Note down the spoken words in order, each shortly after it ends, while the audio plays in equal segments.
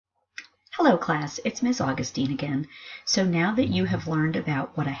Hello class, it's Ms. Augustine again. So now that you have learned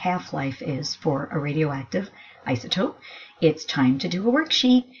about what a half-life is for a radioactive isotope, it's time to do a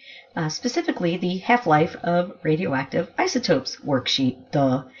worksheet, specifically the half-life of radioactive isotopes worksheet,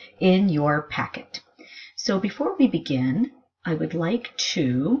 in your packet. So before we begin, I would like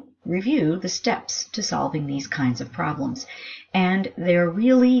to review the steps to solving these kinds of problems. And they're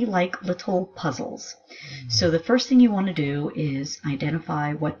really like little puzzles. So the first thing you want to do is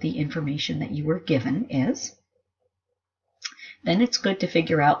identify what the information that you were given is. Then it's good to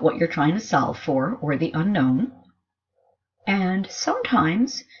figure out what you're trying to solve for, or the unknown. And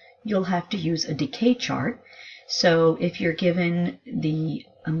sometimes you'll have to use a decay chart. So if you're given the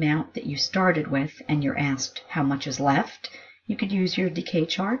amount that you started with and you're asked how much is left, you could use your decay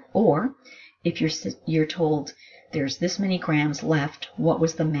chart. Or if you're told there's this many grams left, what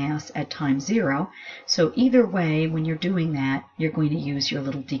was the mass at time 0? So either way, when you're doing that, you're going to use your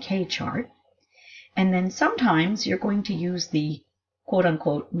little decay chart. And then sometimes you're going to use the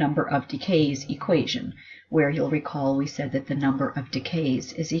quote-unquote number of decays equation, where you'll recall we said that the number of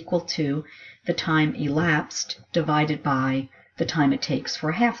decays is equal to the time elapsed divided by the time it takes for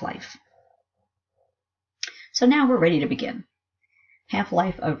a half-life. So now we're ready to begin.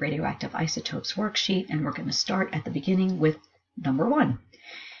 Half-life of radioactive isotopes worksheet, and we're going to start at the beginning with number 1.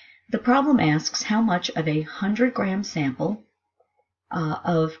 The problem asks how much of a 100-gram sample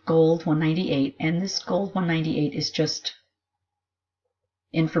of gold 198, and this gold 198 is just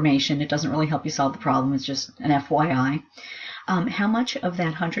information. It doesn't really help you solve the problem. It's just an FYI. How much of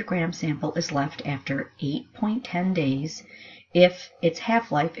that 100-gram sample is left after 8.10 days if its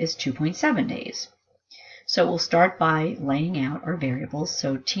half-life is 2.7 days? So we'll start by laying out our variables.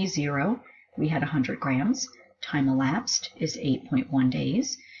 So T0, we had 100 grams. Time elapsed is 8.1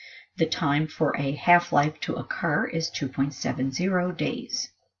 days. The time for a half-life to occur is 2.70 days.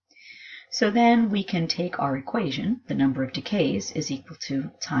 So then we can take our equation. The number of decays is equal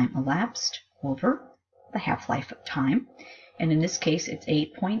to time elapsed over the half-life of time. And in this case, it's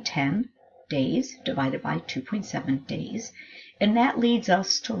 8.10 days divided by 2.7 days. And that leads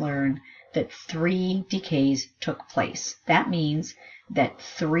us to learn that 3 decays took place. That means that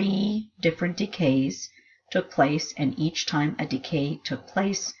 3 different decays took place, and each time a decay took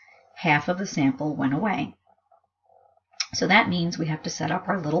place, half of the sample went away. So that means we have to set up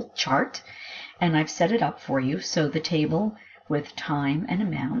our little chart, and I've set it up for you. So the table with time and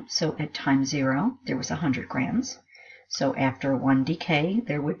amount. So at time 0, there was 100 grams. So after 1 decay,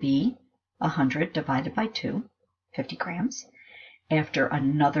 there would be 100 divided by 2, 50 grams. After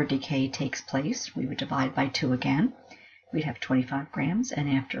another decay takes place, we would divide by 2 again. We'd have 25 grams. And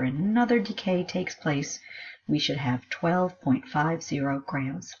after another decay takes place, we should have 12.50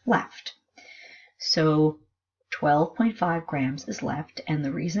 grams left. So 12.5 grams is left. And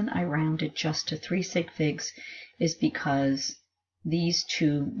the reason I rounded just to 3 sig figs is because these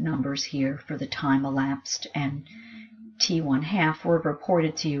two numbers here for the time elapsed and T1 half were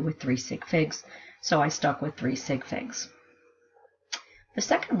reported to you with 3 sig figs. So I stuck with 3 sig figs. The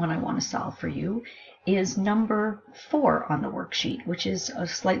second one I want to solve for you is number 4 on the worksheet, which is a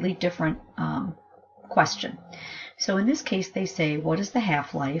slightly different question. So in this case, they say, what is the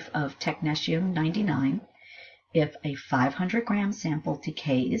half-life of technetium-99 if a 500-gram sample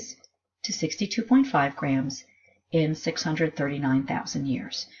decays to 62.5 grams in 639,000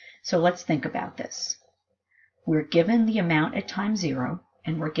 years? So let's think about this. We're given the amount at time 0,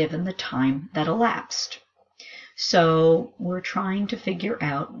 and we're given the time that elapsed. So we're trying to figure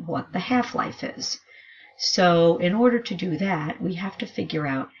out what the half-life is. So in order to do that, we have to figure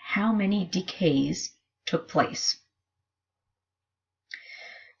out how many decays took place.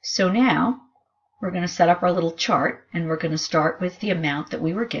 So now we're going to set up our little chart, and we're going to start with the amount that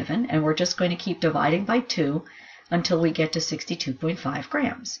we were given, and we're just going to keep dividing by 2 until we get to 62.5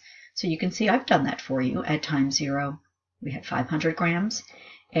 grams. So you can see I've done that for you. At time 0, we had 500 grams.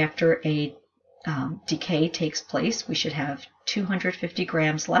 After a decay takes place, we should have 250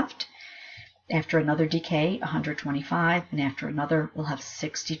 grams left. After another decay, 125, and after another, we'll have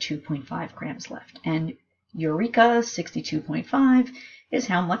 62.5 grams left. And eureka, 62.5 is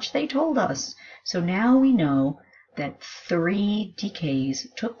how much they told us. So now we know that 3 decays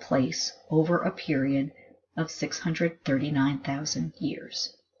took place over a period of 639,000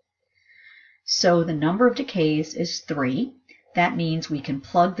 years. So the number of decays is 3. That means we can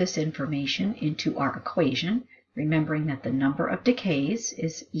plug this information into our equation, remembering that the number of decays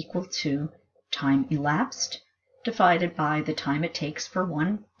is equal to time elapsed divided by the time it takes for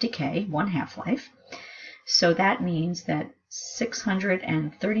 1 decay, 1 half-life. So that means that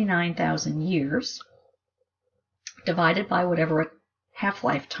 639,000 years divided by whatever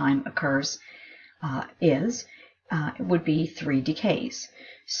half-life time occurs would be 3 decays.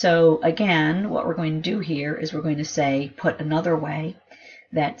 So again, what we're going to do here is we're going to say, put another way,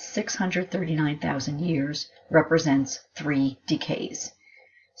 that 639,000 years represents 3 decays.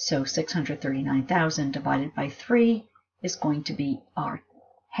 So 639,000 divided by 3 is going to be our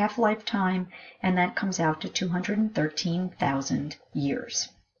half-life time, and that comes out to 213,000 years.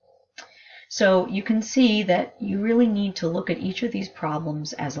 So you can see that you really need to look at each of these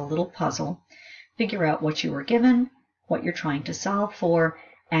problems as a little puzzle, figure out what you were given, what you're trying to solve for,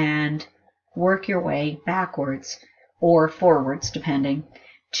 and work your way backwards or forwards, depending,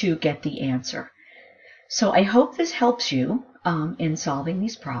 to get the answer. So I hope this helps you in solving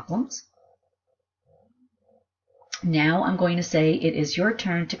these problems. Now I'm going to say it is your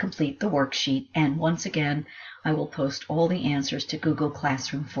turn to complete the worksheet, and once again, I will post all the answers to Google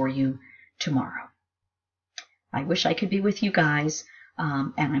Classroom for you tomorrow. I wish I could be with you guys,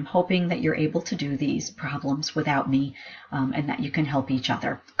 and I'm hoping that you're able to do these problems without me, and that you can help each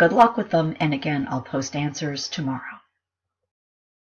other. Good luck with them, and again, I'll post answers tomorrow.